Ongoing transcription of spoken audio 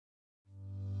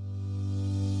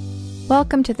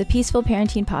Welcome to the Peaceful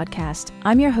Parenting Podcast.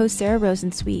 I'm your host, Sarah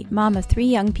Rosensweet, mom of 3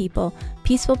 young people,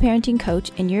 peaceful parenting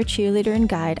coach, and your cheerleader and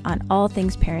guide on all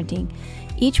things parenting.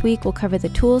 Each week, we'll cover the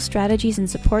tools, strategies, and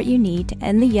support you need to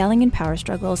end the yelling and power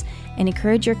struggles and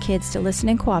encourage your kids to listen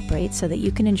and cooperate so that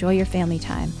you can enjoy your family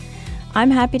time.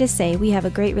 I'm happy to say we have a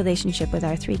great relationship with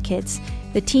our 3 kids.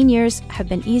 The teen years have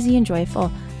been easy and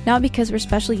joyful, not because we're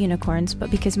special unicorns,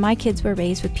 but because my kids were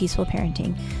raised with peaceful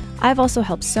parenting. I've also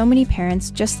helped so many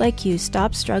parents just like you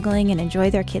stop struggling and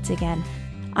enjoy their kids again.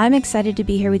 I'm excited to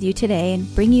be here with you today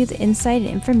and bring you the insight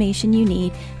and information you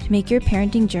need to make your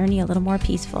parenting journey a little more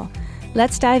peaceful.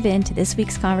 Let's dive into this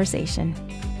week's conversation.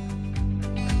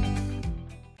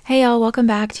 Hey y'all, welcome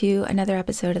back to another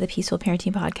episode of the Peaceful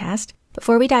Parenting Podcast.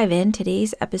 Before we dive in,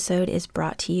 today's episode is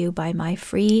brought to you by my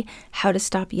free How to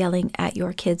Stop Yelling at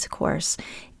Your Kids course.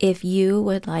 If you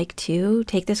would like to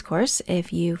take this course,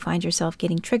 if you find yourself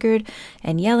getting triggered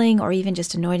and yelling or even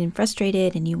just annoyed and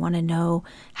frustrated and you want to know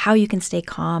how you can stay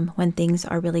calm when things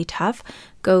are really tough,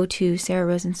 go to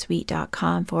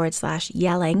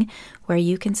sararosensweet.com/yelling where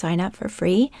you can sign up for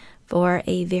free for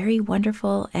a very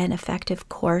wonderful and effective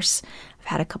course. I've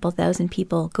had a couple thousand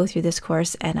people go through this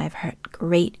course and I've heard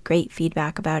great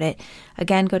feedback about it.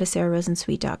 Again, go to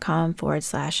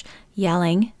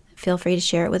sararosensweet.com/yelling. Feel free to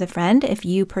share it with a friend. If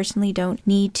you personally don't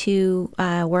need to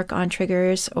work on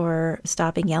triggers or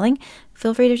stopping yelling,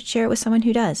 feel free to share it with someone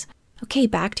who does. Okay,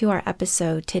 back to our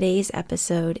episode. Today's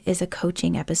episode is a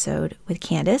coaching episode with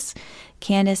Candace.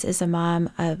 Candace is a mom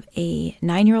of a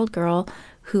 9-year-old girl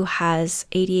who has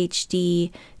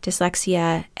ADHD,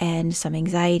 dyslexia, and some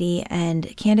anxiety.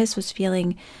 And Candace was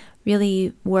feeling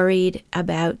really worried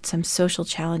about some social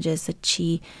challenges that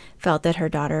she felt that her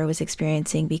daughter was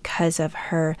experiencing because of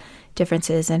her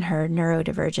differences and her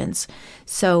neurodivergence.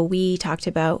 So we talked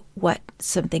about what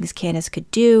some things Candace could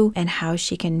do and how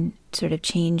she can sort of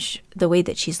change the way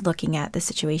that she's looking at the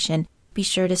situation. Be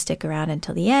sure to stick around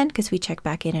until the end because we check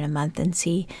back in a month and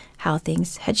see how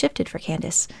things had shifted for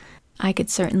Candace. I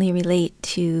could certainly relate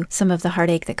to some of the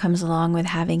heartache that comes along with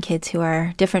having kids who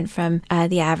are different from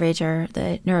the average or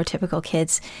the neurotypical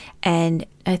kids. And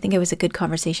I think it was a good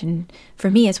conversation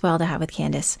for me as well to have with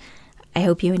Candace. I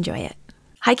hope you enjoy it.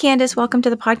 Hi, Candace. Welcome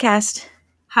to the podcast.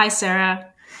 Hi,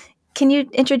 Sarah. Can you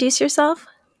introduce yourself?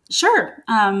 Sure.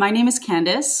 My name is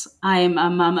Candace. I'm a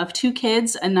mom of 2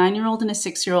 kids, a 9-year-old and a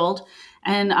 6-year-old,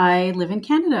 and I live in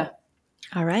Canada.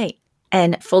 All right.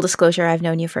 And full disclosure, I've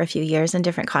known you for a few years in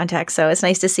different contexts, so it's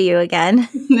nice to see you again.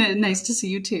 Nice to see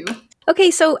you too.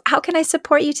 Okay, so how can I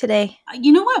support you today?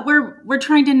 You know what we're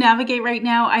trying to navigate right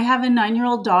now? I have a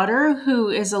 9-year-old daughter who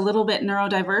is a little bit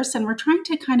neurodiverse, and we're trying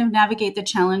to kind of navigate the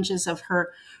challenges of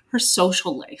her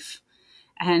social life.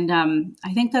 And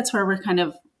I think that's where we're kind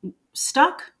of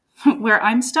stuck, where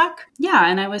I'm stuck. Yeah,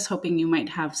 and I was hoping you might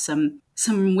have some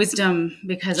wisdom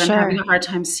because I'm having a hard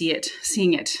time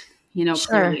seeing it,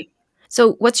 clearly.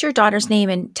 So what's your daughter's name?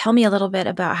 And tell me a little bit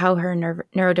about how her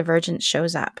neurodivergence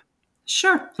shows up.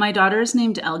 Sure. My daughter is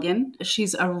named Elgin.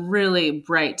 She's a really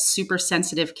bright, super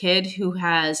sensitive kid who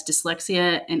has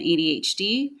dyslexia and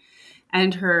ADHD.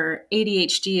 And her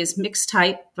ADHD is mixed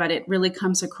type, but it really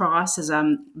comes across as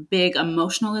big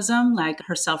emotionalism, like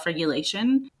her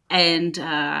self-regulation.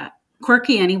 And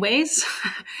quirky anyways,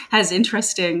 has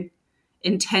intense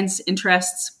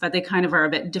interests, but they kind of are a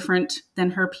bit different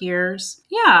than her peers.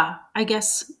 Yeah, I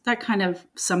guess that kind of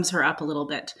sums her up a little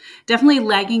bit. Definitely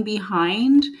lagging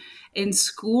behind in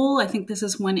school. I think this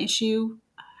is one issue,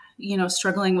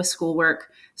 struggling with schoolwork,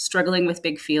 struggling with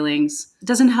big feelings. It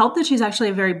doesn't help that she's actually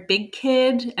a very big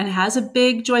kid and has a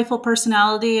big, joyful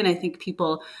personality. And I think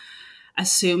people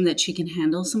assume that she can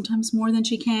handle sometimes more than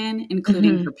she can,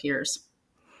 including her peers.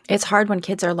 It's hard when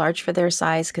kids are large for their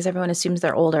size because everyone assumes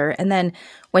they're older. And then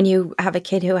when you have a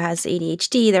kid who has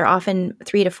ADHD, they're often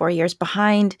 3 to 4 years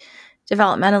behind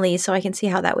developmentally. So I can see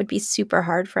how that would be super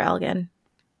hard for Elgin.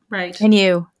 Right. And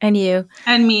you. And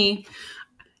me.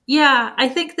 Yeah, I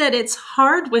think that it's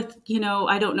hard with,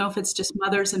 I don't know if it's just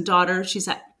mothers and daughters. She's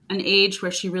at an age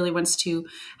where she really wants to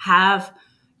have,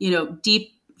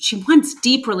 she wants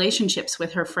deep relationships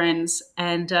with her friends,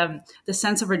 and the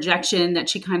sense of rejection that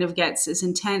she kind of gets is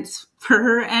intense for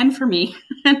her and for me.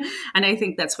 And I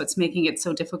think that's what's making it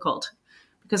so difficult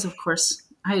because, of course,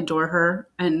 I adore her,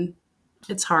 and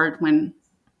it's hard when,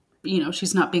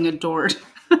 she's not being adored.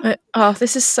 Oh,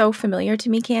 this is so familiar to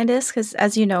me, Candace, because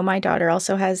as you know, my daughter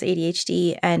also has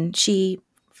ADHD, and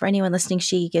for anyone listening,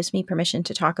 she gives me permission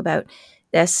to talk about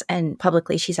this, and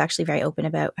publicly she's actually very open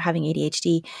about having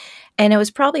ADHD. And it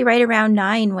was probably right around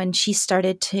 9 when she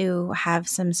started to have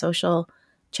some social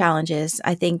challenges.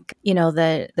 I think,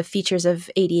 the features of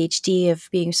ADHD, of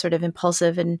being sort of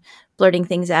impulsive and blurting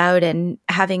things out and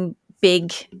having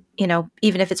big,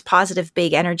 even if it's positive,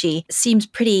 big energy, seems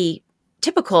pretty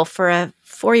typical for a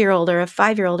 4-year-old or a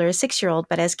 5-year-old or a 6-year-old.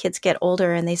 But as kids get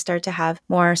older and they start to have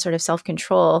more sort of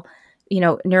self-control,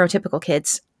 neurotypical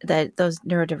kids, that those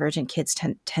neurodivergent kids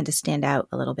tend to stand out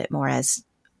a little bit more as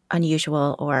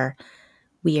unusual or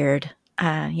weird.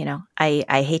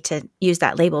 I hate to use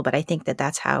that label, but I think that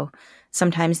that's how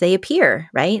sometimes they appear,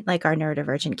 right? Like our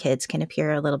neurodivergent kids can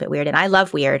appear a little bit weird. And I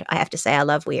love weird. I have to say, I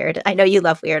love weird. I know you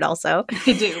love weird also.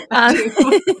 I do. I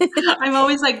do. I'm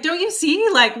always like, don't you see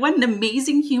like what an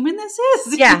amazing human this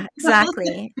is? Yeah,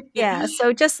 exactly. Yeah.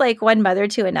 So just like one mother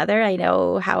to another, I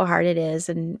know how hard it is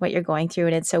and what you're going through.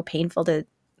 And it's so painful to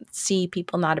see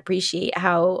people not appreciate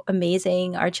how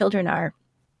amazing our children are.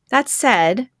 That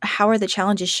said, how are the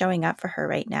challenges showing up for her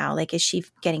right now? Like, is she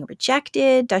getting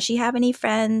rejected? Does she have any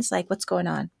friends? Like, what's going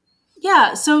on?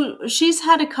 Yeah, so she's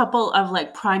had a couple of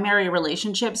like primary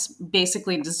relationships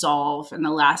basically dissolve in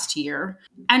the last year.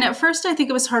 And at first I think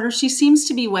it was harder. She seems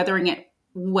to be weathering it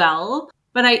well.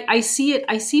 But I see it.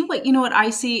 I see what I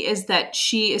see is that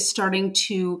she is starting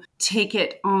to take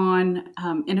it on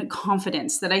in a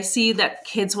confidence, that I see that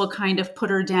kids will kind of put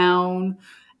her down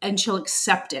and she'll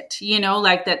accept it,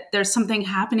 like that there's something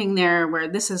happening there where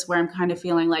this is where I'm kind of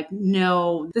feeling like,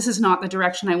 no, this is not the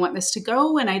direction I want this to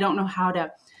go. And I don't know how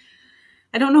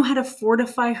to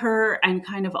fortify her and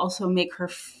kind of also make her,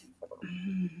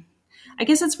 I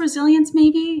guess it's resilience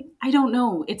maybe. I don't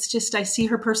know. It's just, I see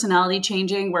her personality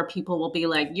changing where people will be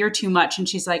like, you're too much. And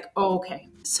she's like, oh, okay.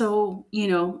 So,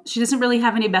 she doesn't really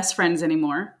have any best friends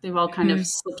anymore. They've all kind of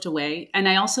slipped away. And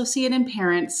I also see it in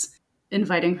parents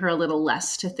inviting her a little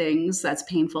less to things. That's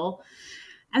painful.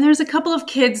 And there's a couple of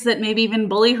kids that maybe even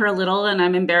bully her a little. And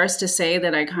I'm embarrassed to say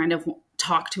that I kind of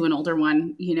talk to an older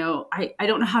one. I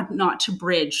don't know how not to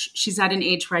bridge. She's at an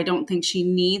age where I don't think she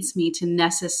needs me to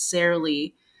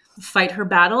necessarily fight her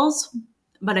battles,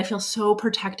 but I feel so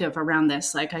protective around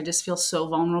this. Like, I just feel so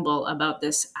vulnerable about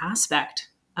this aspect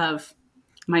of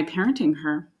my parenting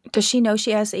her. Does she know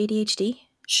she has ADHD?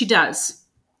 She does.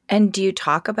 And do you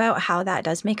talk about how that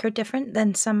does make her different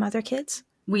than some other kids?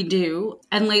 We do.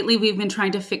 And lately we've been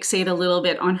trying to fixate a little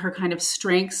bit on her kind of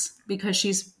strengths because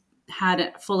she's had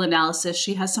a full analysis.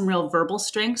 She has some real verbal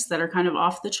strengths that are kind of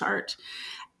off the chart.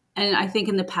 And I think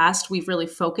in the past we've really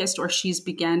focused, or she's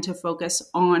began to focus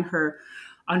on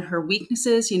her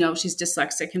weaknesses. She's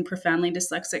dyslexic and profoundly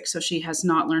dyslexic, so she has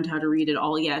not learned how to read at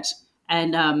all yet.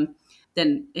 And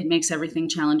then it makes everything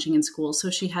challenging in school. So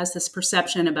she has this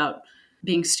perception about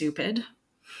being stupid.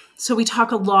 So we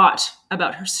talk a lot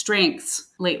about her strengths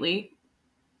lately,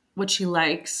 what she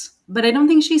likes, but I don't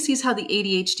think she sees how the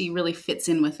ADHD really fits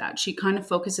in with that. She kind of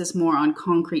focuses more on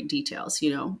concrete details.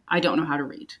 I don't know how to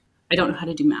read. I don't know how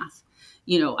to do math.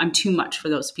 I'm too much for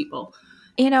those people.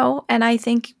 And I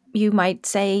think you might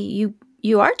say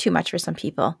you are too much for some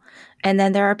people. And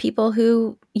then there are people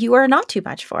who you are not too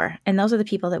much for. And those are the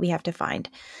people that we have to find.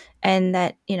 And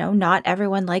that, not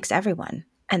everyone likes everyone.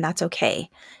 And that's okay.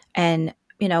 And,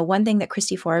 one thing that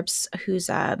Christy Forbes, who's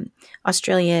an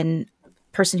Australian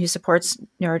person who supports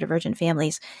neurodivergent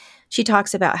families, she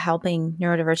talks about helping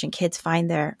neurodivergent kids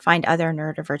find other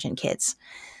neurodivergent kids.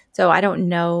 So I don't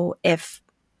know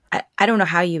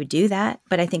how you would do that,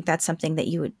 but I think that's something that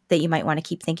you might want to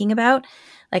keep thinking about.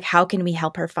 Like, how can we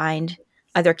help her find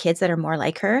other kids that are more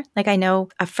like her? Like, I know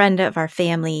a friend of our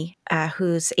family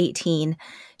who's 18,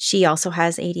 she also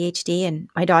has ADHD, and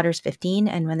my daughter's 15.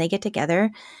 And when they get together,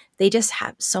 they just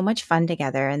have so much fun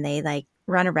together, and they like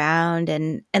run around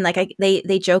and like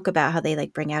they joke about how they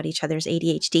like bring out each other's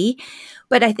ADHD.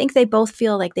 But I think they both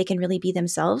feel like they can really be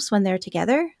themselves when they're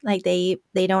together. Like they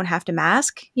don't have to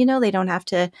mask, they don't have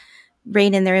to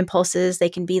rein in their impulses. They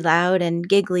can be loud and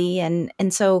giggly, and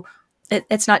so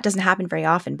doesn't happen very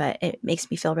often, but it makes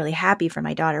me feel really happy for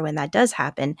my daughter when that does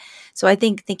happen. So I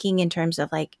think thinking in terms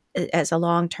of like, as a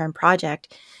long-term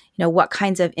project, what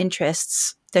kinds of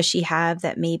interests does she have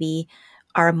that maybe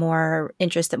are more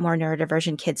interests that more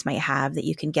neurodivergent kids might have, that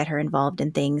you can get her involved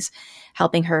in things,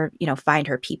 helping her, find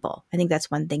her people. I think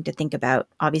that's one thing to think about.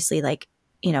 Obviously, like,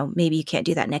 maybe you can't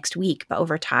do that next week, but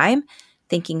over time,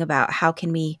 thinking about how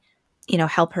can we,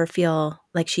 help her feel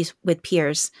like she's with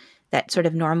peers that sort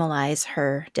of normalize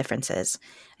her differences.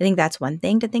 I think that's one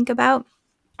thing to think about.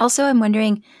 Also, I'm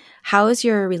wondering, how is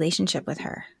your relationship with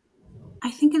her?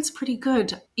 I think it's pretty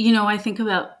good. I think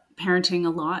about parenting a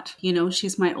lot.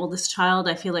 She's my oldest child.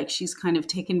 I feel like she's kind of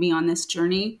taken me on this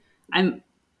journey. I'm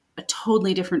a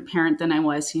totally different parent than I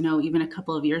was, even a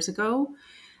couple of years ago.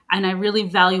 And I really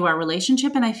value our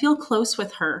relationship, and I feel close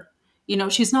with her.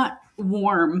 she's not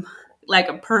warm like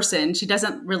a person. She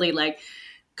doesn't really like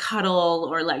cuddle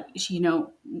or like,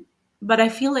 but I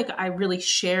feel like I really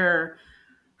share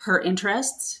her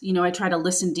interests. I try to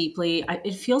listen deeply.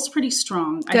 It feels pretty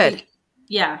strong. I Good. think,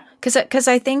 yeah. Because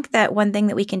I think that one thing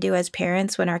that we can do as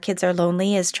parents when our kids are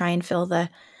lonely is try and fill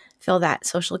that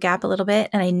social gap a little bit.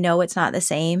 And I know it's not the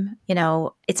same.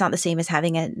 It's not the same as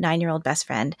having a 9-year-old best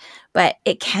friend, but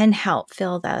it can help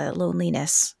fill the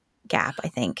loneliness gap, I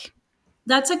think.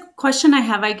 That's a question I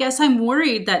have. I guess I'm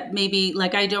worried that maybe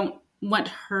like I don't want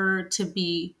her to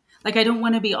be like, I don't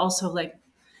want to be also like,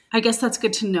 I guess that's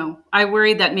good to know. I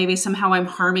worry that maybe somehow I'm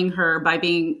harming her by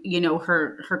being,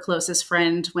 her closest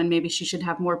friend when maybe she should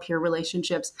have more peer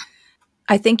relationships.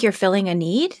 I think you're filling a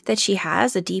need that she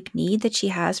has, a deep need that she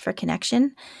has for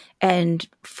connection and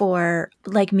for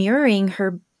like mirroring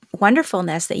her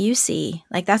wonderfulness that you see.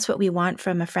 Like that's what we want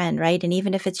from a friend, right? And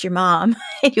even if it's your mom,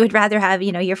 you would rather have,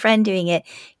 your friend doing it,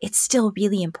 it's still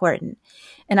really important.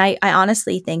 And I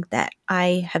honestly think that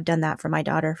I have done that for my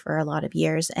daughter for a lot of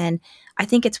years. And I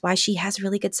think it's why she has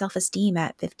really good self-esteem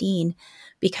at 15,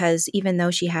 because even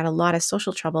though she had a lot of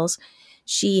social troubles,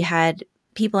 she had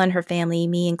people in her family,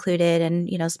 me included, and,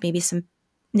 maybe some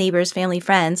neighbors, family,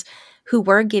 friends who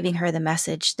were giving her the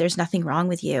message, there's nothing wrong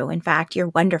with you. In fact, you're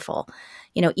wonderful.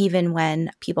 Even when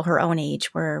people her own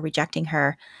age were rejecting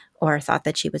her or thought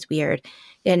that she was weird.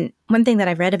 And one thing that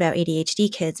I've read about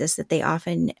ADHD kids is that they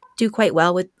often do quite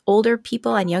well with older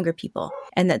people and younger people,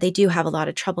 and that they do have a lot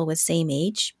of trouble with same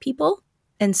age people.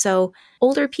 And so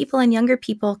older people and younger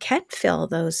people can fill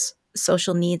those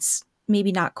social needs,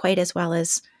 maybe not quite as well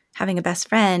as having a best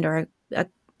friend or a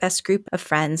best group of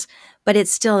friends, but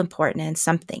it's still important and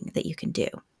something that you can do.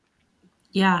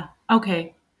 Yeah.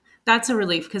 Okay. That's a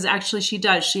relief because actually she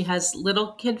does. She has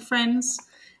little kid friends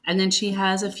and then she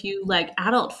has a few like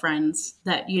adult friends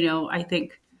that, I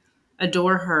think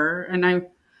adore her. And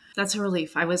that's a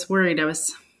relief. I was worried.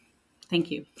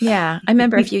 Thank you. Yeah. I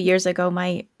remember a few years ago,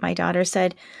 my daughter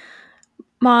said,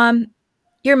 Mom,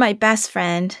 you're my best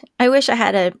friend. I wish I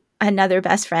had another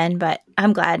best friend, but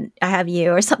I'm glad I have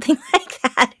you, or something like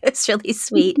that. It was really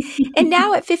sweet. And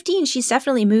now at 15, she's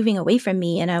definitely moving away from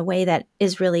me in a way that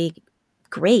is really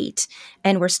great.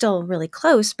 And we're still really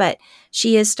close, but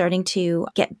she is starting to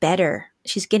get better.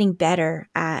 She's getting better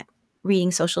at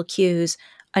reading social cues,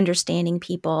 understanding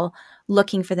people,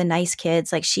 looking for the nice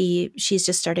kids. Like she's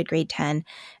just started grade 10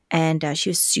 and she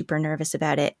was super nervous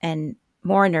about it and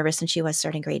more nervous than she was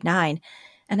starting grade 9.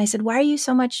 And I said, why are you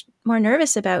so much more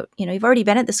nervous about, you've already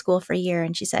been at the school for a year.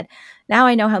 And she said, now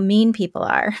I know how mean people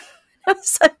are. It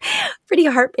was pretty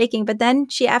heartbreaking. But then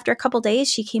after a couple days,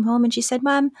 she came home and she said,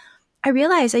 Mom, I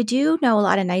realize I do know a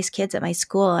lot of nice kids at my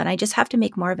school and I just have to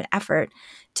make more of an effort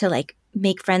to like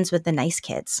make friends with the nice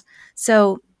kids.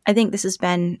 So I think this has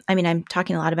been, I'm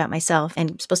talking a lot about myself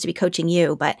and I'm supposed to be coaching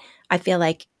you, but I feel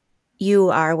like you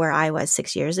are where I was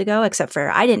 6 years ago, except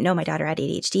for I didn't know my daughter had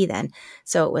ADHD then.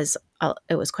 So it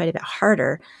was quite a bit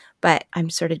harder, but I'm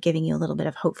sort of giving you a little bit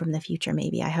of hope from the future.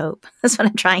 Maybe, I hope. That's what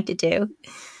I'm trying to do.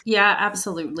 Yeah,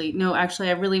 absolutely. No, actually,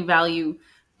 I really value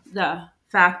the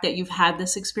fact that you've had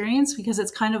this experience because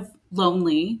it's kind of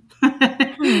lonely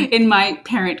in my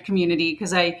parent community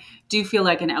because I do feel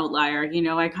like an outlier.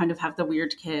 I kind of have the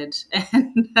weird kid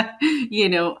and,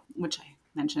 which I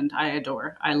mentioned, I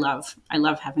adore. I love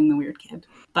having the weird kid,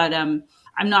 but I'm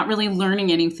not really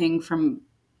learning anything from,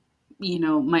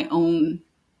 my own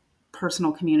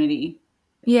personal community.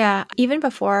 Yeah. Even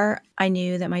before I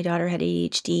knew that my daughter had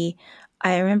ADHD,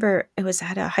 I remember it was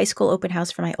at a high school open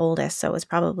house for my oldest. So it was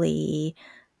probably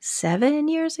 7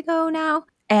 years ago now.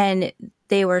 And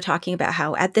they were talking about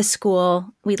how at this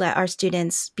school, we let our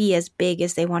students be as big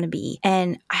as they want to be.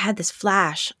 And I had this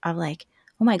flash of like,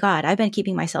 oh my God, I've been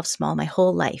keeping myself small my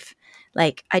whole life.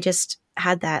 Like I just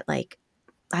had that, like,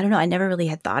 I don't know, I never really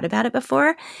had thought about it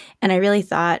before. And I really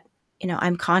thought,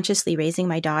 I'm consciously raising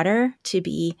my daughter to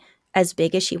be as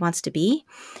big as she wants to be.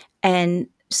 And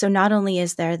so not only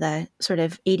is there the sort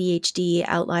of ADHD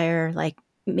outlier, like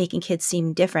making kids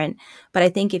seem different, but I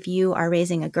think if you are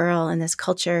raising a girl in this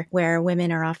culture where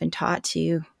women are often taught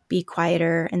to be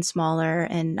quieter and smaller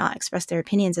and not express their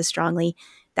opinions as strongly,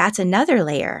 that's another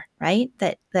layer, right?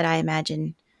 That I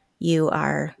imagine you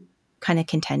are kind of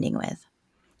contending with.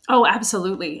 Oh,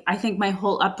 absolutely. I think my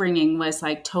whole upbringing was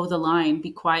like toe the line,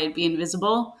 be quiet, be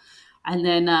invisible. And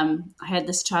then I had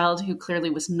this child who clearly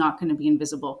was not going to be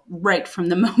invisible right from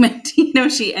the moment,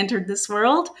 she entered this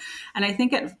world. And I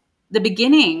think at the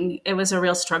beginning, it was a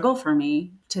real struggle for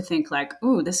me to think like,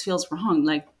 ooh, this feels wrong.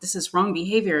 Like this is wrong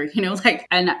behavior,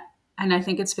 and I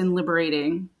think it's been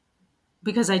liberating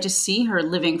because I just see her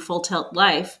living full tilt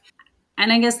life.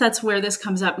 And I guess that's where this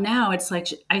comes up now. It's like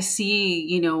I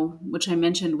see, which I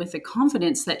mentioned with the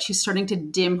confidence, that she's starting to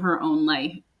dim her own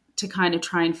light to kind of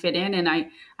try and fit in. And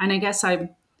I guess I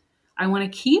want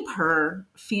to keep her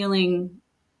feeling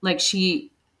like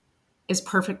she is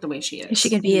perfect the way she She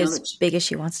is. can be as big as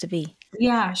she wants to be.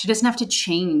 Yeah, she doesn't have to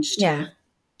change Yeah. to.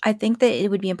 I think that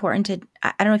it would be important to,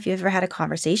 I don't know if you've ever had a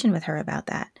conversation with her about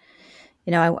that.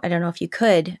 I don't know if you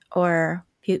could, or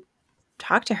if you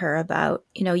talk to her about,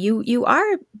 you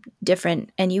are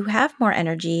different and you have more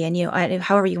energy, and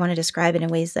however you want to describe it in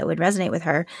ways that would resonate with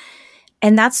her.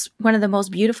 And that's one of the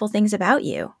most beautiful things about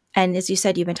you. And as you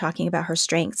said, you've been talking about her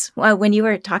strengths. Well, when you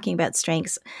were talking about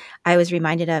strengths, I was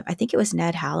reminded of, I think it was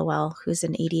Ned Hallowell, who's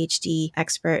an ADHD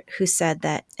expert, who said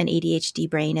that an ADHD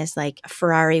brain is like a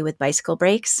Ferrari with bicycle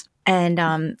brakes. And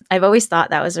I've always thought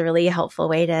that was a really helpful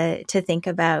way to think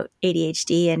about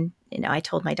ADHD. And, I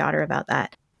told my daughter about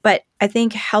that. But I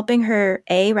think helping her,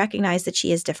 A, recognize that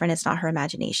she is different, it's not her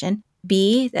imagination.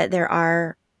 B, that there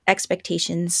are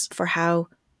expectations for how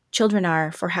children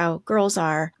are, for how girls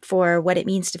are, for what it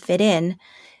means to fit in,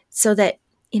 so that,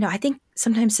 I think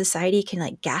sometimes society can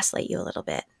like gaslight you a little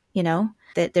bit,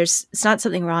 that it's not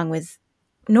something wrong with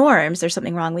norms, there's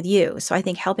something wrong with you. So I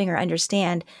think helping her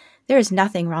understand there is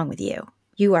nothing wrong with you.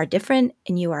 You are different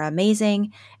and you are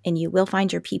amazing and you will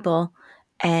find your people.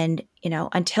 And,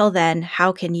 until then,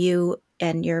 how can you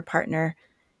and your partner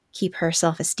keep her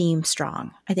self-esteem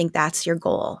strong? I think that's your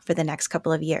goal for the next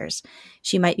couple of years.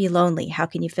 She might be lonely. How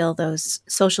can you fill those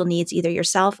social needs, either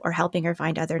yourself or helping her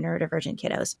find other neurodivergent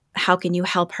kiddos? How can you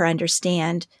help her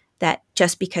understand that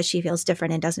just because she feels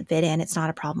different and doesn't fit in, it's not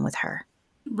a problem with her?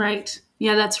 Right.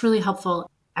 Yeah, that's really helpful.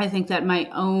 I think that my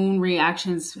own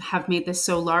reactions have made this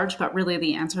so large, but really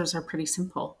the answers are pretty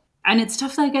simple. And it's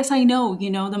stuff that I guess I know,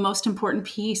 the most important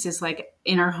piece is like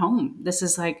in our home. This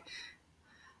is like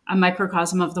a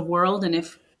microcosm of the world. And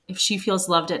if she feels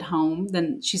loved at home,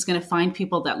 then she's going to find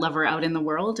people that love her out in the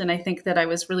world. And I think that I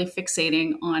was really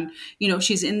fixating on,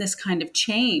 she's in this kind of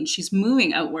change. She's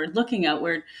moving outward, looking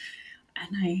outward.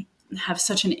 And I have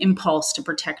such an impulse to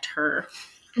protect her.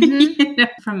 Mm-hmm.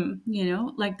 From,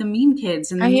 like the mean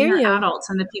kids and the meaner adults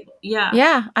and the people. Yeah.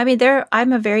 Yeah. I mean,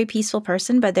 I'm a very peaceful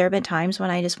person, but there have been times when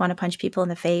I just want to punch people in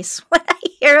the face when I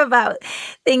hear about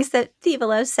things that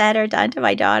people have said or done to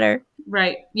my daughter.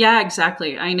 Right. Yeah,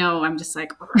 exactly. I know. I'm just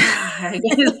like, I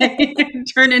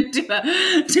turn into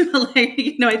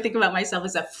I think about myself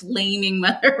as a flaming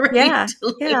mother. Right?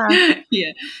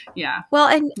 Yeah. Yeah. Well,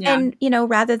 and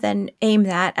rather than aim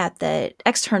that at the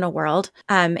external world,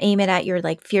 aim it at your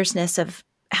like fierceness of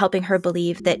helping her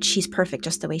believe that she's perfect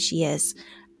just the way she is,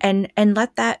 and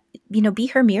let that, be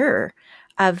her mirror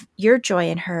of your joy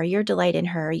in her, your delight in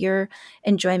her, your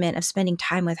enjoyment of spending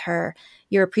time with her,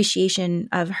 your appreciation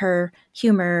of her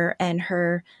humor and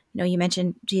her, you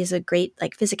mentioned she has a great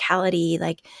like physicality.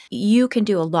 Like you can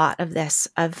do a lot of this,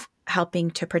 of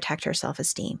helping to protect her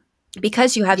self-esteem,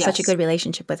 because you have such a good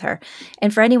relationship with her.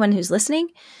 And for anyone who's listening,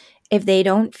 if they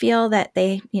don't feel that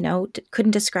they,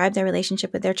 couldn't describe their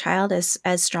relationship with their child as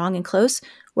strong and close,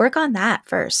 work on that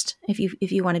first. If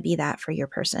you want to be that for your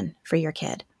person, for your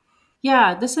kid.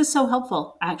 Yeah, this is so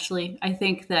helpful, actually. I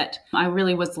think that I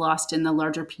really was lost in the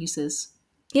larger pieces.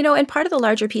 And part of the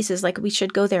larger pieces, like we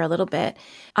should go there a little bit,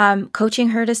 coaching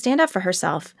her to stand up for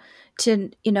herself, to,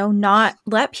 not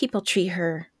let people treat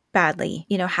her badly,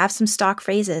 have some stock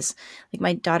phrases. Like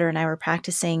my daughter and I were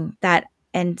practicing that.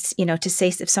 And, to say,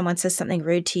 if someone says something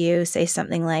rude to you, say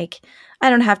something like,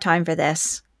 I don't have time for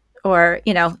this. Or,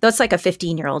 that's like a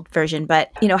 15-year-old version,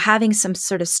 but, having some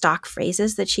sort of stock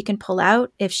phrases that she can pull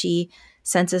out if she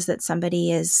senses that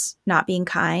somebody is not being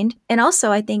kind. And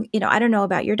also, I think, I don't know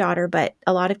about your daughter, but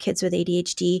a lot of kids with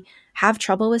ADHD have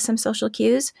trouble with some social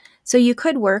cues. So you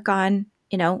could work on,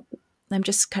 I'm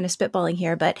just kind of spitballing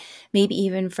here, but maybe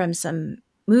even from some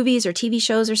movies or TV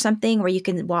shows or something where you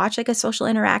can watch like a social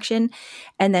interaction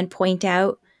and then point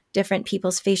out different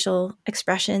people's facial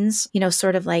expressions,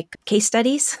 sort of like case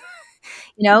studies.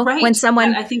 Right. When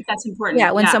someone, I think that's important.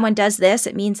 Yeah, when someone does this,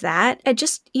 it means that. And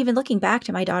just even looking back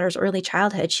to my daughter's early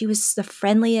childhood, she was the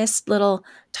friendliest little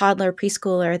toddler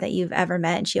preschooler that you've ever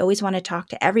met. And she always wanted to talk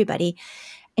to everybody.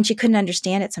 And she couldn't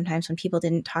understand it sometimes when people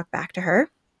didn't talk back to her.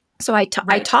 So I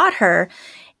taught her,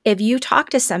 if you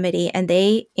talk to somebody and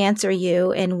they answer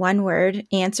you in one word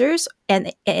answers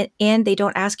and they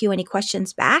don't ask you any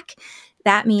questions back,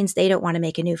 that means they don't want to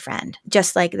make a new friend.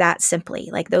 Just like that, simply,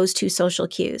 like those two social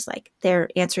cues, like they're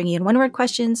answering you in one word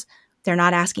questions, they're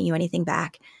not asking you anything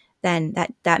back, then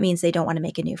that means they don't want to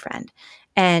make a new friend.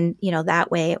 And, that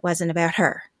way it wasn't about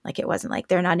her. Like it wasn't like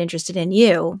they're not interested in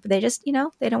you, but they just,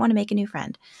 they don't want to make a new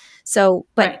friend. So,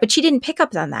 Right. but she didn't pick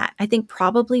up on that. I think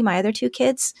probably my other two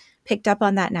kids picked up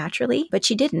on that naturally, but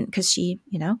she didn't because she,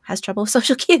 has trouble with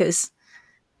social cues.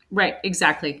 Right,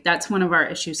 exactly. That's one of our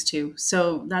issues too.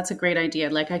 So that's a great idea.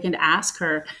 Like I can ask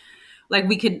her, like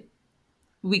we could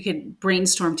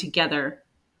brainstorm together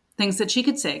things that she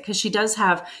could say because she does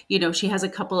have, she has a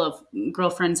couple of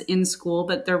girlfriends in school,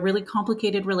 but they're really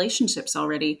complicated relationships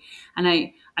already. And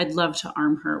I'd love to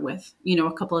arm her with,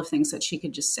 a couple of things that she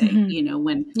could just say, Mm-hmm.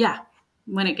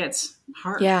 when it gets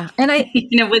hard. Yeah. And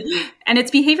And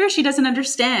it's behavior she doesn't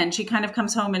understand. She kind of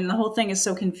comes home and the whole thing is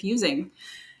so confusing.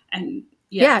 And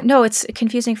yeah. Yeah, no, it's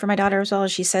confusing for my daughter as well.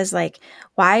 She says like,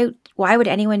 why would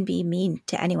anyone be mean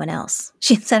to anyone else?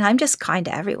 She said, I'm just kind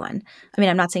to everyone. I mean,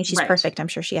 I'm not saying she's Right. perfect. I'm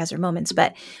sure she has her moments,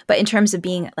 but in terms of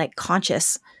being like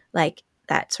conscious, like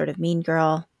that sort of mean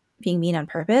girl being mean on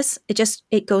purpose,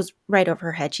 it goes right over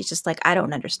her head. She's just like, I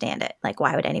don't understand it. Like,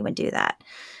 why would anyone do that?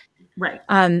 Right.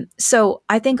 So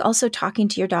I think also talking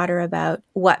to your daughter about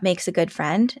what makes a good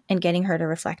friend and getting her to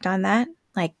reflect on that,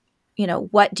 like,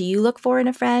 what do you look for in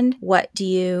a friend? What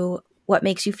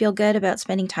makes you feel good about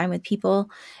spending time with people,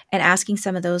 and asking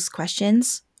some of those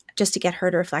questions just to get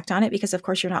her to reflect on it, because of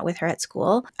course you're not with her at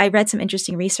school. I read some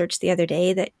interesting research the other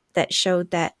day that showed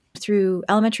that through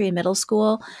elementary and middle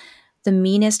school, the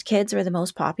meanest kids were the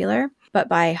most popular. But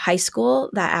by high school,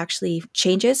 that actually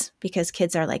changes because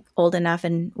kids are like old enough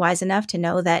and wise enough to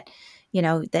know that,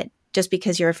 that just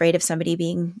because you're afraid of somebody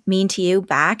being mean to you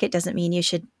back, it doesn't mean you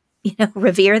should,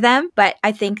 revere them. But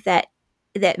I think that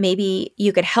maybe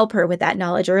you could help her with that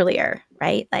knowledge earlier,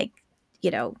 right? Like,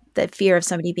 the fear of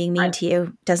somebody being mean Right. to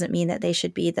you doesn't mean that they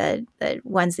should be the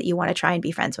ones that you want to try and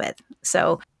be friends with.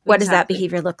 So what does that Exactly.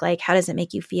 behavior look like? How does it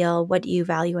make you feel? What do you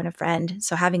value in a friend?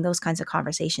 So having those kinds of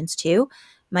conversations too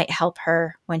might help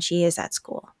her when she is at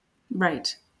school.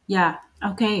 Right. Yeah.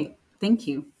 Okay. Thank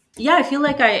you. Yeah, I feel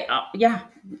like I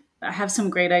have some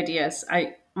great ideas.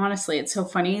 I honestly, it's so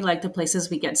funny, like the places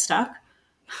we get stuck.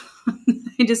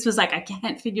 I just was like, I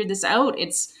can't figure this out.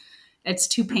 It's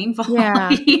too painful. Yeah.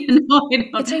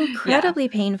 It's Yeah. incredibly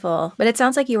painful, but it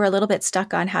sounds like you were a little bit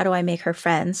stuck on how do I make her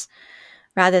friends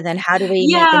rather than how do we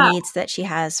meet the Yeah. needs that she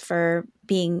has for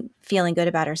feeling good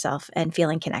about herself and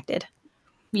feeling connected.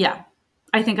 Yeah.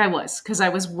 I think I was because I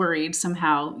was worried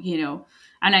somehow,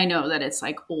 and I know that it's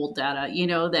like old data,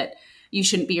 that you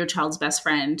shouldn't be your child's best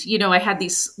friend. I had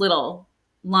these little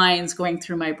lines going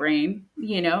through my brain,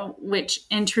 which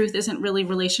in truth isn't really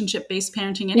relationship based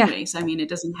parenting, Yeah. anyways. I mean, it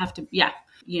doesn't have to,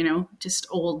 just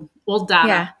old Yeah.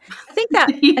 data. I think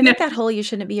that You know? whole you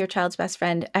shouldn't be your child's best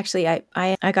friend. Actually, I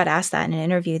got asked that in an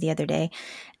interview the other day.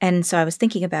 And so I was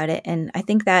thinking about it. And I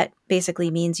think that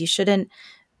basically means you shouldn't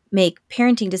make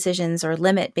parenting decisions or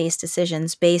limit based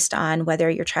decisions based on whether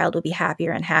your child will be happy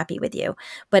or unhappy with you.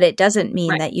 But it doesn't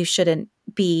mean Right. that you shouldn't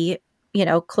be,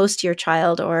 close to your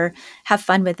child or have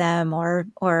fun with them or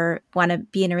want to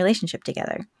be in a relationship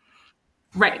together.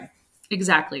 Right.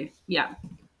 Exactly. Yeah.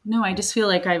 No, I just feel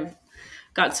like I've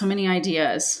got so many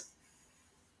ideas.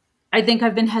 I think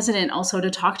I've been hesitant also to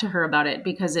talk to her about it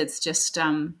because it's just,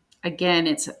 again,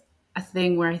 it's a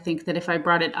thing where I think that if I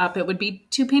brought it up, it would be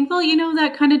too painful,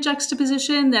 that kind of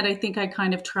juxtaposition that I think I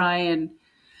kind of try and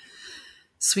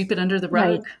sweep it under the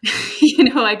Right.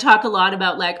 rug. I talk a lot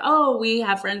about like, oh, we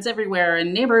have friends everywhere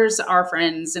and neighbors are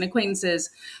friends and acquaintances.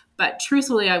 But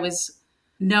truthfully, I was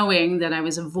knowing that I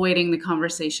was avoiding the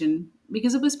conversation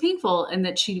because it was painful and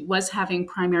that she was having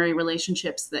primary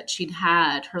relationships that she'd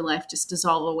had her life just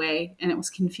dissolve away and it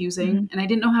was confusing. Mm-hmm. And I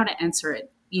didn't know how to answer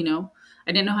it.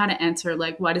 I didn't know how to answer,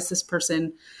 like, why does this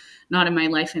person not in my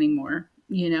life anymore?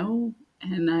 And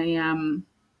I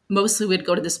mostly would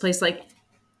go to this place like,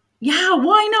 yeah,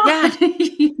 why Yeah.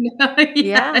 not?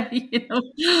 Yeah. They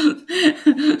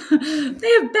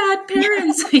have bad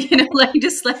parents,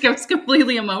 just like I was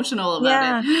completely emotional about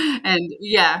Yeah. it. And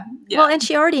yeah. Well, and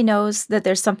she already knows that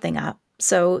there's something up.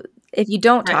 So if you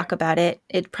don't Right. talk about it,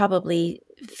 it probably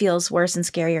feels worse and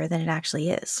scarier than it actually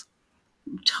is.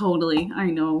 Totally. I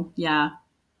know. Yeah.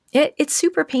 It's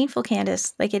super painful,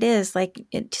 Candace. Like it is. Like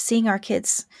seeing our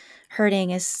kids hurting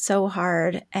is so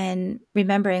hard. And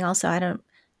remembering also, I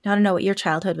don't know what your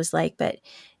childhood was like, but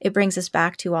it brings us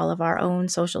back to all of our own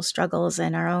social struggles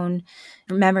and our own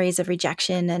memories of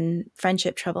rejection and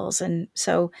friendship troubles. And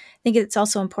so I think it's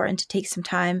also important to take some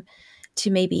time to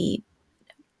maybe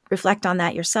reflect on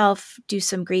that yourself, do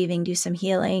some grieving, do some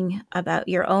healing about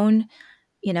your own,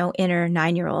 inner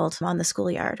 9-year-old on the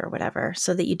schoolyard or whatever,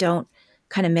 so that you don't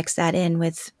kind of mix that in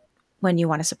with when you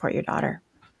want to support your daughter.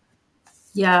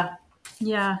 Yeah.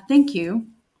 Yeah. Thank you.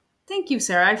 Thank you,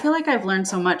 Sarah. I feel like I've learned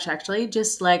so much actually.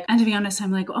 Just like, and to be honest, I'm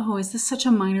like, oh, is this such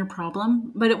a minor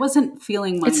problem? But it wasn't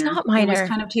feeling It's minor. not It was minor.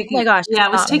 kind of Oh my taking, gosh, it's yeah,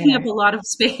 it was not taking up minor. a lot of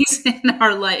space in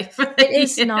our life. It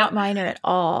is You know? not minor at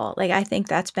all. Like, I think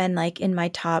that's been like in my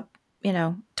top,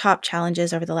 top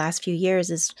challenges over the last few years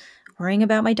is worrying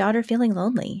about my daughter feeling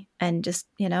lonely and just,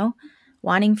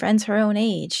 wanting friends her own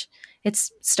age.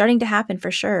 It's starting to happen for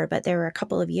sure, but there were a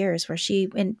couple of years where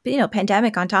and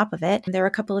pandemic on top of it, there were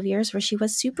a couple of years where she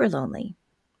was super lonely.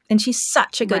 And she's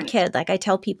such a good Right. kid. Like, I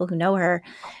tell people who know her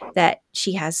that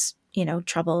she has,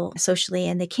 trouble socially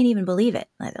and they can't even believe it.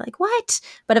 They're like, what?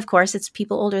 But of course, it's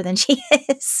people older than she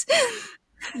is.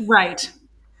 Right.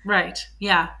 Right.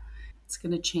 Yeah. It's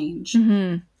going to change.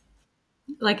 Hmm.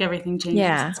 Like everything changes,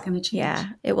 Yeah. it's going to change. Yeah.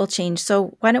 It will change.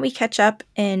 So why don't we catch up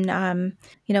in,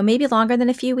 maybe longer than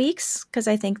a few weeks? Because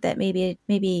I think that maybe,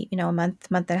 a month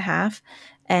and a half.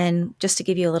 And just to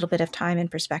give you a little bit of time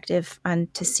and perspective on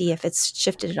to see if it's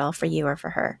shifted at all for you or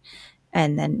for her.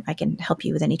 And then I can help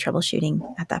you with any troubleshooting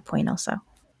at that point also.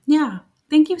 Yeah.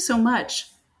 Thank you so much.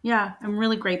 Yeah. I'm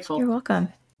really You're grateful.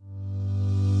 welcome.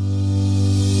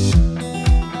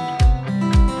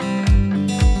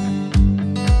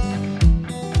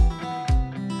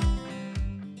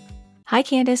 Hi,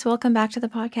 Candace. Welcome back to the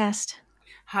podcast.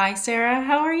 Hi, Sarah.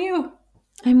 How are you?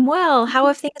 I'm well. How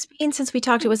have things been since we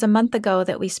talked? It was a month ago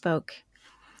that we spoke.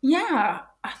 Yeah,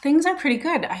 things are pretty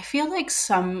good. I feel like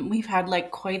we've had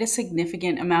like quite a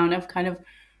significant amount of kind of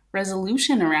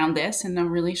resolution around this in a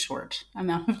really short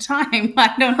amount of time.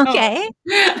 I don't know. Okay.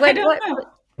 I What don't what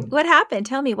know. what happened?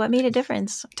 Tell me what made a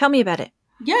difference. Tell me about it.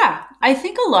 Yeah, I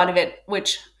think a lot of it,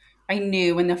 which I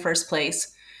knew in the first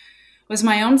place, was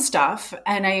my own stuff.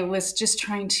 And I was just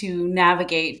trying to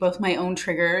navigate both my own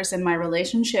triggers and my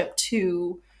relationship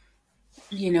to,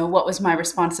 what was my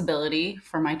responsibility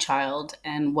for my child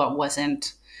and what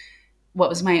wasn't, what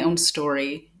was my own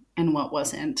story and what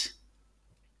wasn't.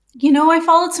 I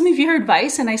followed some of your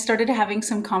advice and I started having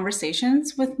some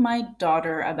conversations with my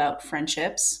daughter about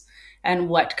friendships and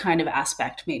what kind of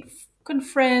aspect made good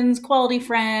friends, quality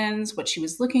friends, what she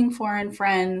was looking for in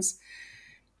friends.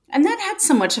 And that had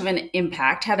so much of an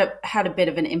impact, had a bit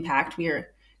of an impact. We were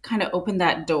kind of opened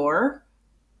that door.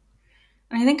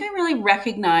 And I think I really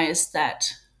recognized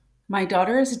that my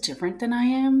daughter is different than I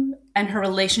am, and her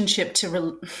relationship to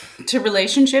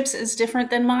relationships is different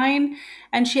than mine.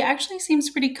 And she actually seems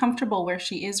pretty comfortable where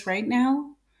she is right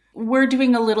now. We're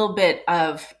doing a little bit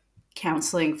of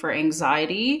counseling for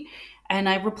anxiety, and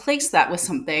I replaced that with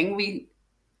something.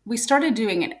 We started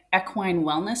doing an equine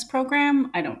wellness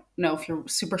program. I don't know if you're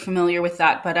super familiar with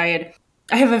that, but I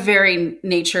have a very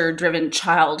nature driven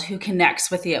child who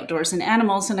connects with the outdoors and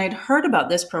animals. And I'd heard about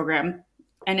this program,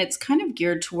 and it's kind of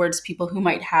geared towards people who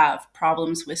might have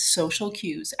problems with social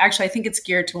cues. Actually, I think it's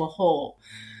geared to a whole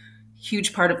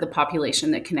huge part of the population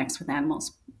that connects with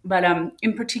animals. But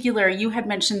in particular, you had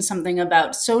mentioned something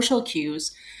about social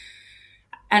cues.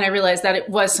 And I realized that it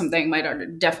was something my daughter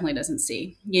definitely doesn't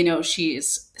see.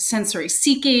 She's sensory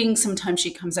seeking. Sometimes she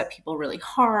comes at people really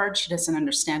hard. She doesn't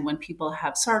understand when people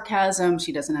have sarcasm.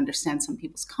 She doesn't understand some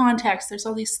people's context. There's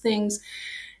all these things.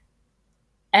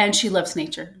 And she loves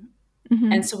nature.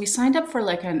 Mm-hmm. And so we signed up for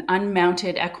like an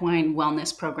unmounted equine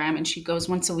wellness program. And she goes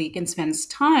once a week and spends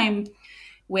time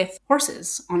with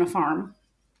horses on a farm.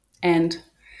 And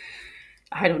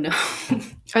I don't know.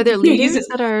 Are there He leaders uses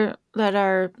that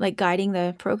are like guiding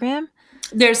the program?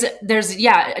 there's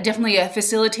definitely a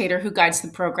facilitator who guides the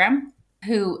program,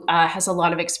 who has a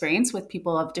lot of experience with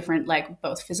people of different, like,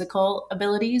 both physical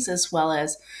abilities as well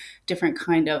as different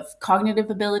kind of cognitive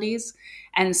abilities.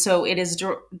 And so it is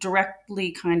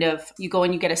directly kind of, you go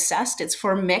and you get assessed. It's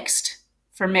for mixed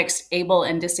able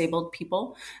and disabled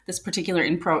people. This particular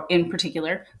in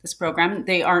particular this program,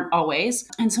 they aren't always.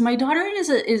 And so my daughter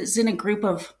is in a group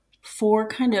of 4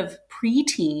 kind of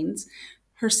preteens.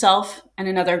 Herself and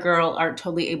another girl are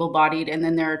totally able-bodied, and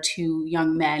then there are 2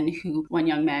 young men who, one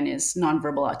young man is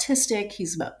nonverbal autistic.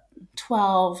 He's about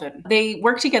 12, and they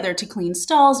work together to clean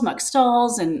stalls, muck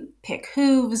stalls, and pick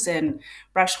hooves and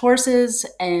brush horses,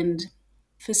 and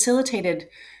facilitated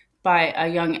by a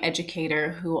young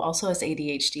educator who also has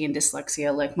ADHD and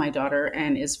dyslexia like my daughter,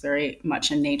 and is very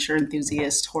much a nature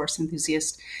enthusiast, horse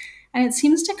enthusiast. And it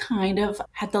seems to kind of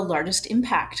had the largest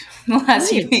impact in the last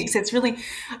few weeks. It's really,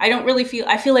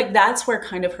 I feel like that's where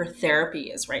kind of her therapy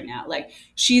is right now. Like,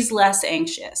 she's less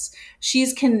anxious.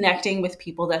 She's connecting with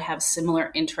people that have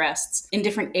similar interests in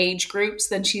different age groups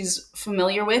than she's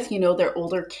familiar with. They're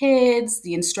older kids.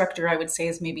 The instructor, I would say,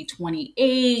 is maybe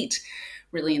 28,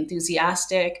 really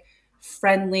enthusiastic,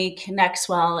 friendly, connects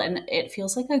well. And it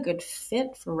feels like a good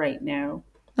fit for right now.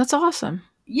 That's awesome.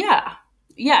 Yeah.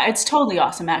 Yeah, it's totally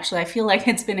awesome, actually. I feel like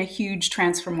it's been a huge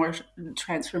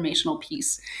transformational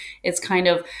piece. It's kind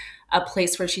of a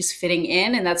place where she's fitting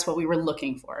in, and that's what we were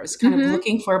looking for. I was kind of Mm-hmm.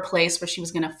 looking for a place where she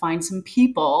was going to find some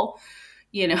people,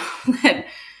 you know, that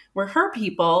were her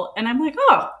people. And I'm like,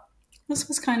 oh, this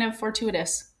was kind of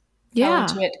fortuitous. Fell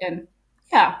into Yeah, it, and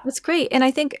yeah. that's great. And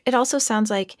I think it also sounds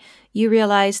like you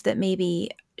realized that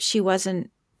maybe she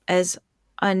wasn't as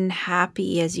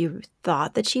unhappy as you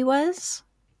thought that she was.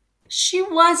 She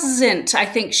wasn't. I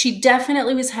think she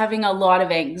definitely was having a lot of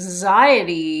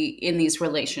anxiety in these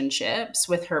relationships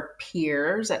with her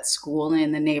peers at school and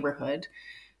in the neighborhood.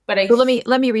 But Well, let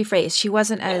me rephrase. She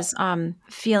wasn't as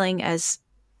feeling as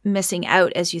missing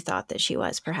out as you thought that she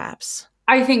was, perhaps.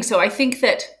 I think so. I think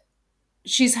that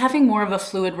she's having more of a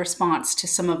fluid response to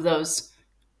some of those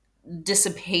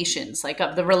dissipations, like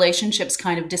of the relationships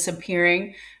kind of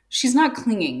disappearing. She's not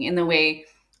clinging in the way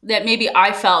that maybe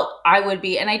I felt I would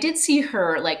be. And I did see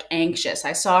her like anxious.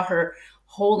 I saw her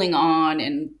holding on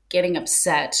and getting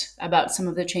upset about some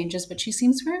of the changes, but she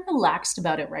seems very relaxed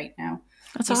about it right now.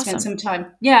 That's We spent awesome. some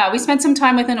time, yeah, we spent some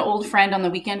time with an old friend on the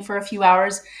weekend for a few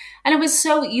hours. And it was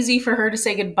so easy for her to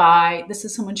say goodbye. This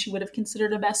is someone she would have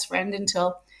considered a best friend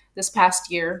until this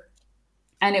past year.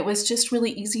 And it was just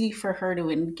really easy for her to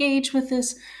engage with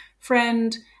this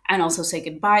friend and also say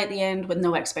goodbye at the end with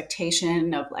no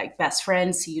expectation of like best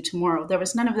friend, see you tomorrow. There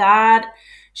was none of that.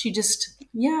 She just,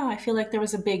 yeah, I feel like there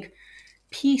was a big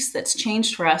piece that's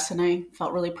changed for us. And I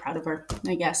felt really proud of her,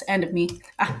 I guess, and of me.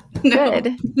 No.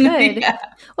 Good, good. Yeah.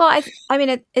 Well, I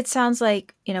mean, it sounds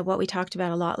like, what we talked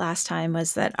about a lot last time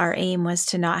was that our aim was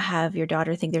to not have your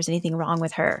daughter think there's anything wrong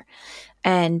with her.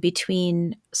 And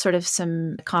between sort of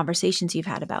some conversations you've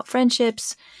had about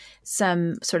friendships,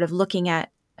 some sort of looking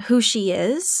at who she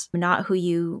is, not how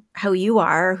you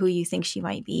are, who you think she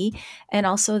might be, and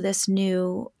also this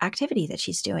new activity that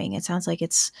she's doing. It sounds like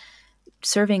it's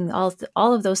serving all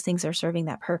of those things are serving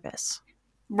that purpose.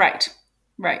 Right.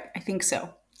 Right. I think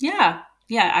so. Yeah.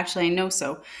 Yeah. Actually, I know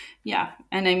so. Yeah.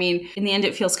 And I mean, in the end,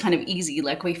 it feels kind of easy.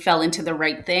 Like we fell into the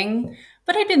right thing.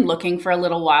 But I'd been looking for a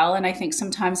little while. And I think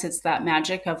sometimes it's that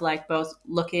magic of like both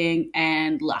looking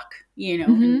and luck,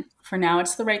 Mm-hmm. and for now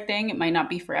it's the right thing. It might not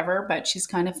be forever, but she's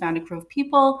kind of found a crew of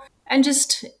people. And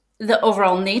just the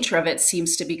overall nature of it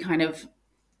seems to be kind of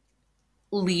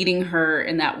leading her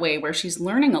in that way where she's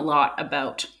learning a lot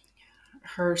about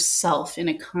herself in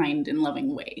a kind and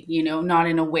loving way, not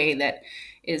in a way that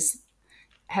is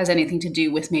has anything to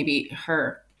do with maybe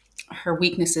her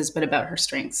weaknesses, but about her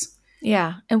strengths.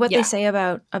 Yeah. And what they Yeah, say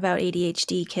about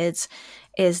ADHD kids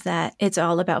is that it's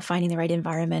all about finding the right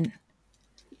environment,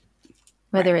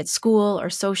 whether right. it's school or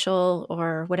social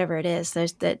or whatever it is.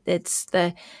 There's that it's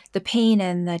the pain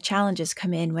and the challenges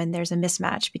come in when there's a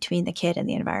mismatch between the kid and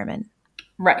the environment.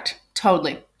 Right.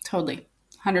 Totally. Totally.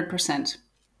 100%.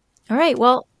 All right.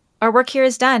 Well, our work here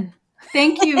is done.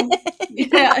 Thank you.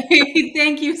 Yeah.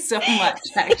 Thank you so much,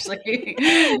 actually.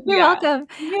 You're Yeah. welcome.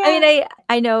 I Yeah. mean,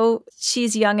 I know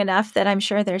she's young enough that I'm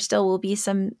sure there still will be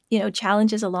some,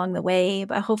 challenges along the way,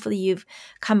 but hopefully you've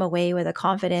come away with a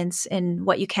confidence in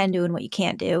what you can do and what you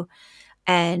can't do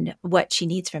and what she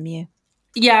needs from you.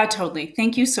 Yeah, totally.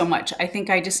 Thank you so much. I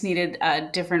think I just needed a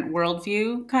different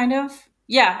worldview, kind of.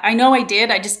 Yeah, I know I did.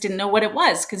 I just didn't know what it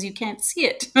was because you can't see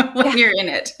it when Yeah. you're in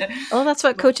it. Well, that's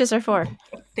what coaches are for.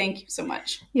 Thank you so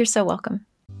much. You're so welcome.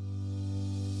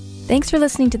 Thanks for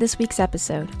listening to this week's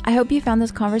episode. I hope you found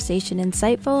this conversation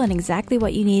insightful and exactly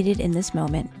what you needed in this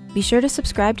moment. Be sure to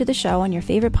subscribe to the show on your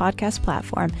favorite podcast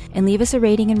platform and leave us a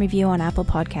rating and review on Apple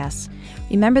Podcasts.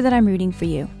 Remember that I'm rooting for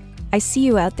you. I see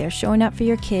you out there showing up for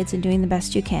your kids and doing the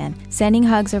best you can. Sending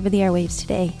hugs over the airwaves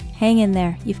today. Hang in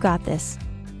there. You've got this.